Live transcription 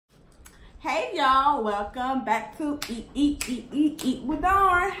Hey y'all, welcome back to Eat with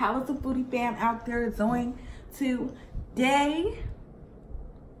Dawn. How is the foodie fam out there doing today?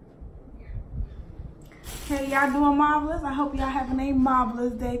 Hey, y'all doing marvelous? I hope y'all having a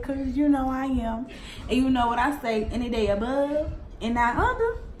marvelous day, cause you know I am. And you know what I say, any day above and not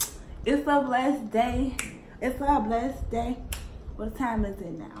under. It's a blessed day. It's a blessed day. What time is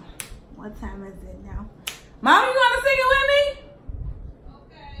it now? What time is it now? Mom, you wanna sing it with me?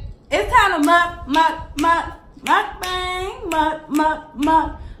 It's time to mukbang.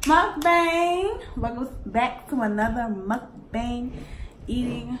 Welcome back to another mukbang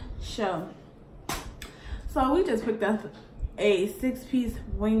eating show. So we just picked up a 6-piece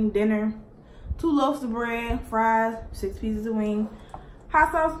wing dinner, 2 loaves of bread, fries, 6 pieces of wing,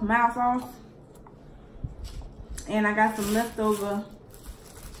 hot sauce, mild sauce, and I got some leftover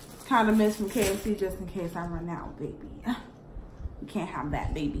condiments from KFC just in case I run out, baby. You can't have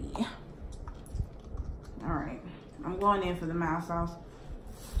that, baby. All right, I'm going in for the mild sauce.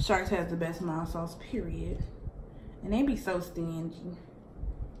 Sharks has the best mild sauce, period. And they be so stingy.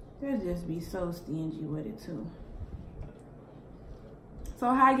 They just be so stingy with it too.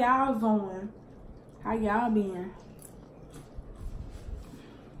 So how y'all doing? How y'all been?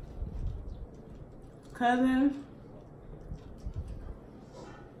 Cousins?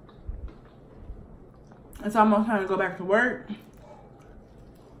 It's almost time to go back to work.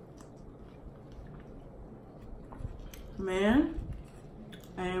 Man,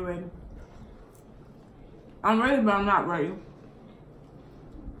 I ain't ready. I'm ready, but I'm not ready.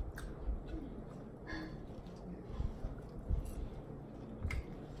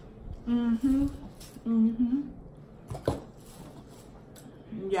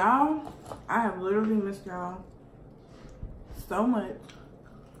 Y'all, I have literally missed y'all so much.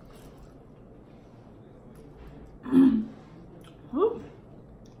 Whew.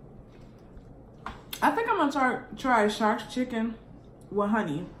 I think I'm gonna try shark's chicken with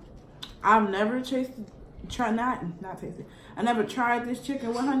honey. I've never tasted, I never tried this chicken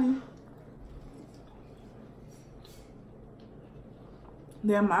with honey.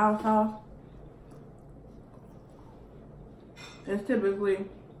 Their mild sauce is typically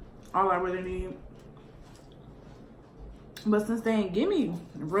all I really need. But since they ain't give me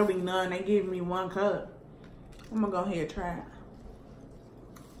really none, they gave me 1 cup. I'm gonna go ahead and try it.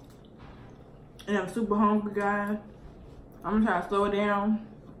 And I'm super hungry, guys. I'm gonna try to slow it down.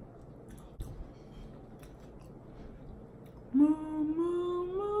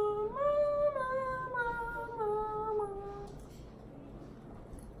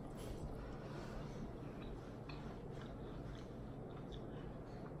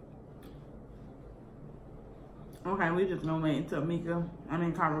 Okay, we just gonna wait until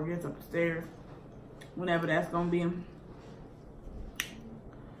Carver gets upstairs. Whenever that's gonna be.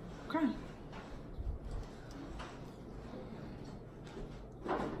 Okay.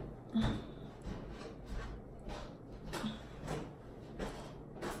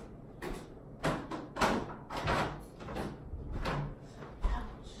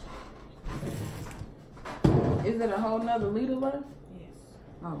 Is it a whole nother liter left? Yes.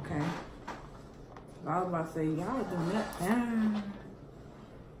 Okay. I was about to say, y'all doing that down.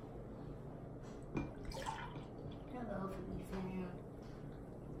 Hello, foodie fam.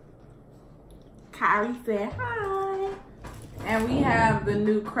 Kylie said hi. And we have the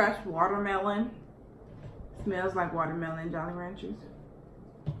new crushed watermelon. Smells like watermelon Jolly Ranchers.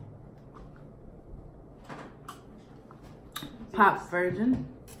 Pop virgin.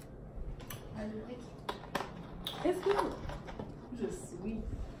 I like it. It's good. It's just sweet.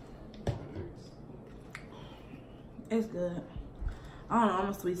 It's good. I don't know, I'm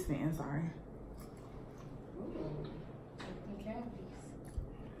a sweets fan, sorry. Ooh, like the candies.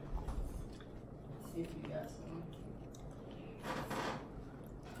 See if you got some.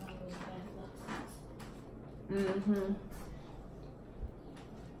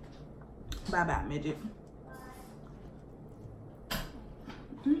 Bye bye, midget.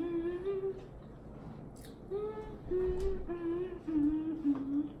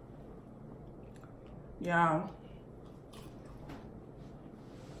 Y'all,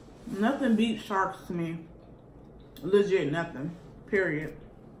 nothing beats sharks to me. Legit nothing. Period.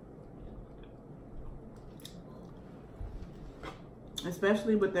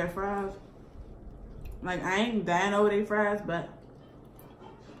 Especially with their fries. Like, I ain't dying over their fries, but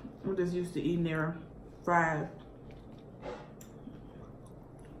I'm just used to eating their fries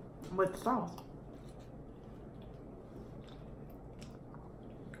with sauce.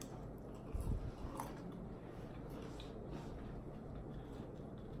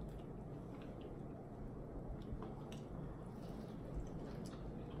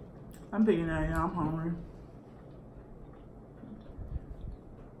 I'm picking that, y'all. I'm hungry.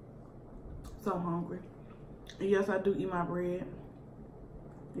 So hungry. And yes, I do eat my bread.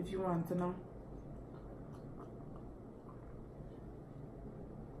 If you wanted to know.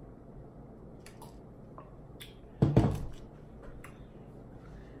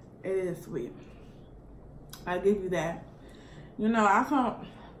 It is sweet. I give you that. You know, I thought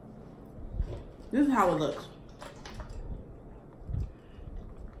this is how it looks.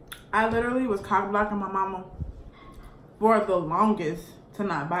 I literally was cock blocking my mama for the longest to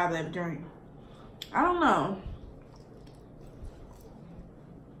not buy that drink. I don't know.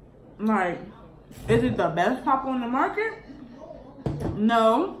 Like, is it the best pop on the market?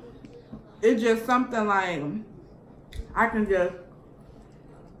 No. It's just something like, I can just,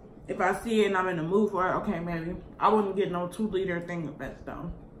 if I see it and I'm in the mood for it, okay, maybe. I wouldn't get no 2-liter thing of that stuff.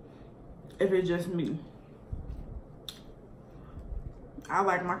 If it's just me. I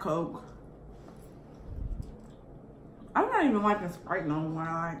like my Coke. I'm not even liking Sprite no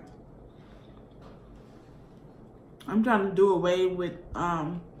more. I'm trying to do away with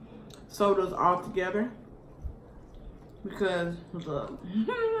sodas altogether. Because, look.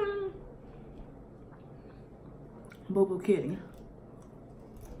 Boo-boo kitty.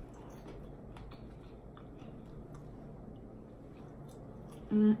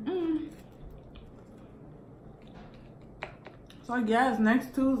 So I guess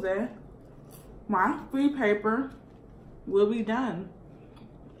next Tuesday, my free paper will be done.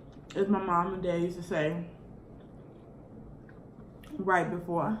 As my mom and dad used to say, right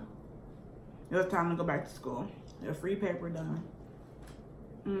before it was time to go back to school. The free paper done.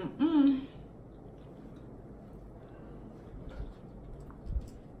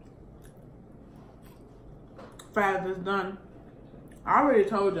 Fast is done. I already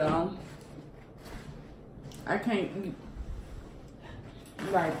told y'all I can't eat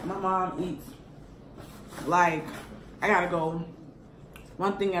like my mom eats. Like, I gotta go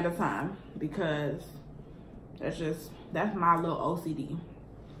one thing at a time because that's my little OCD.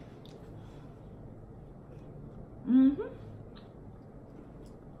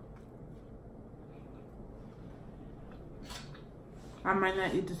 I might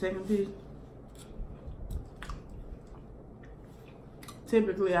not eat the second piece.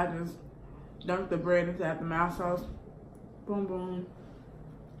 Typically, I just dunk the bread inside the mild sauce. Boom, boom.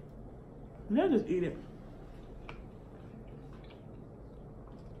 And they'll just eat it.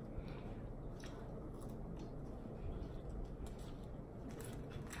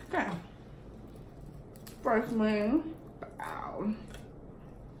 Okay. First wing. Ow.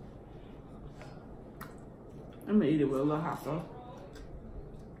 I'm gonna eat it with a little hot sauce.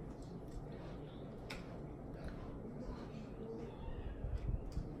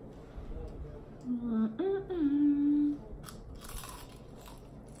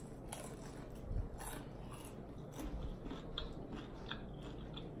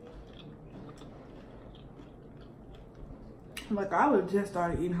 Like, I would just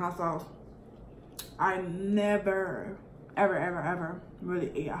started eating hot sauce. I never, ever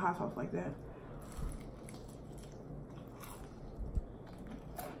really ate a hot sauce like that.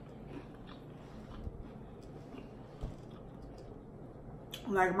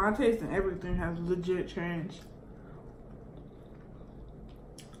 Like, my taste and everything has legit changed.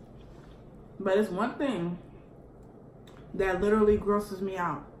 But it's one thing that literally grosses me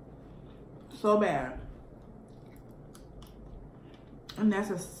out so bad. And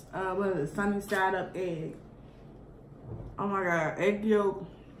that's a, what is it, sunny side up egg. Oh my God, egg yolk.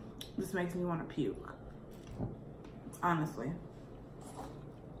 This makes me want to puke. Honestly.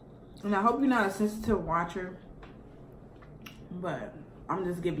 And I hope you're not a sensitive watcher. But I'm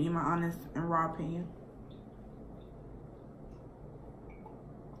just giving you my honest and raw opinion.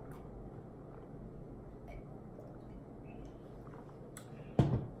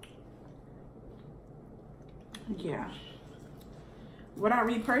 Yeah. Would I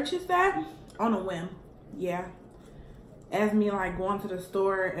repurchase that? On a whim. Yeah. As me like going to the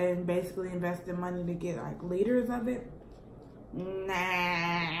store and basically investing money to get like liters of it.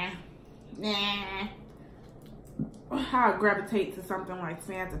 Nah. I gravitate to something like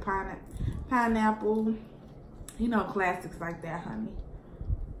Fanta pineapple. You know, classics like that, honey.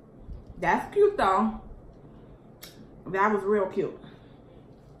 That's cute though. That was real cute.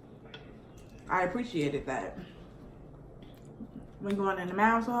 I appreciated that. We're going in the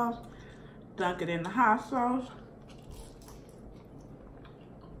mild sauce, dunk it in the hot sauce.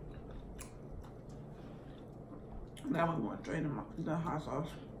 Now we're going straight in the hot sauce.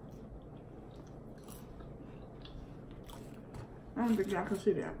 I don't think y'all can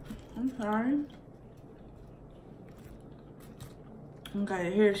see that. I'm sorry.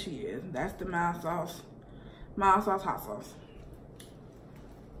 Okay, here she is. That's the mild sauce. Mild sauce, hot sauce.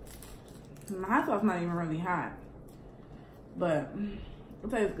 My hot sauce not even really hot, but it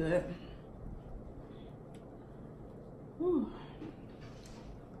tastes good. Whew.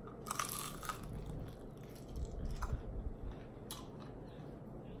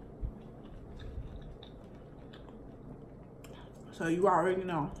 So you already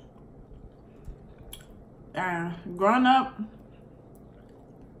know. And growing up,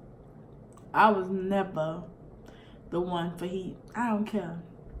 I was never the one for heat. I don't care.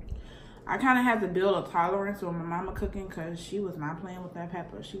 I kind of had to build a tolerance with my mama cooking because she was not playing with that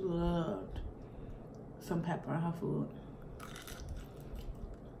pepper. She loved some pepper in her food.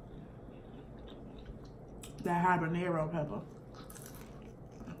 That habanero pepper.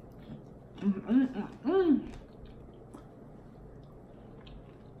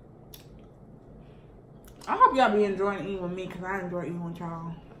 I hope y'all be enjoying eating with me because I enjoy eating with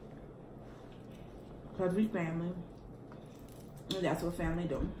y'all. Because we family. And that's what family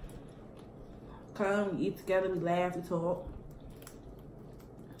do. Come, we eat together, we laugh, we talk.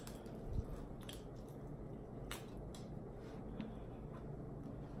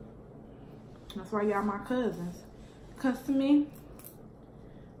 That's why y'all my cousins. Because to me,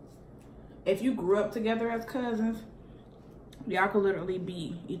 if you grew up together as cousins, y'all could literally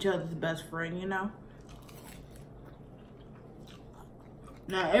be each other's best friend, you know?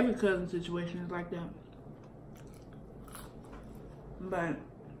 Not every cousin situation is like that. But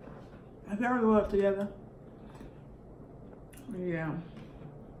if y'all grew up together, yeah.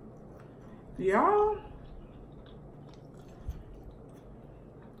 Y'all,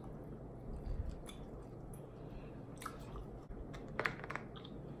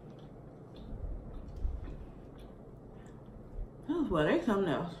 oh, well, they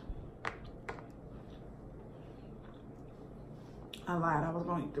something else. I lied, I was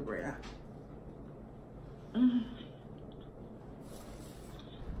gonna eat the bread.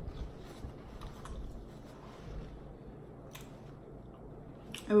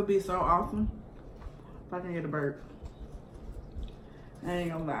 It would be so awesome if I can get a burp. I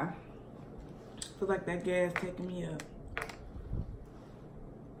ain't gonna lie. Feel like that gas taking me up.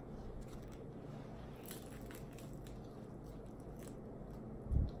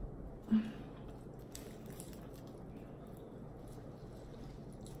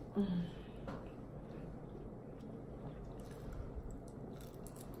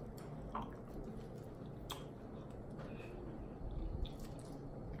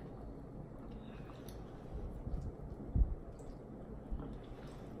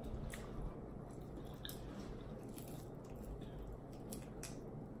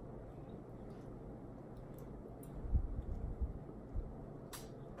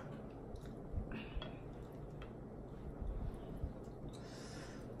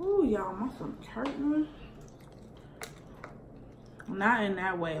 Ooh, y'all, my stomach's hurting. Not in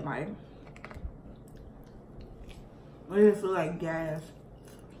that way, like, I just feel like gas.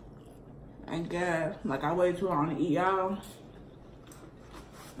 And gas. Like, I wait too long to eat, y'all.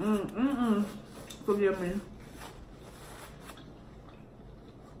 Forgive me.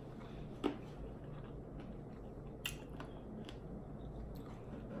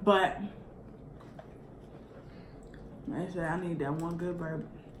 But, like I said, I need that one good burp.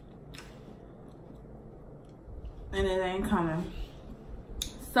 And it ain't coming.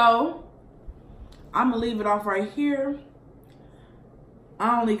 So, I'm gonna leave it off right here.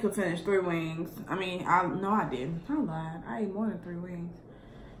 I only could finish 3 wings. I mean, no, I didn't. I lied. I ate more than 3 wings.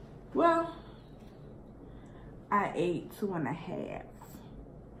 Well, I ate 2.5.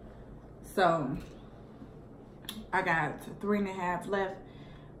 So, I got 3.5 left.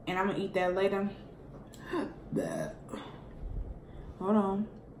 And I'm gonna eat that later. Hold on.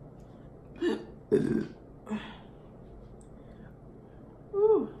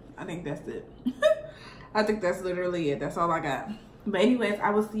 Ooh, I think that's it. I think that's literally it. That's all I got. But anyways, I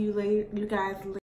will see you later, you guys later.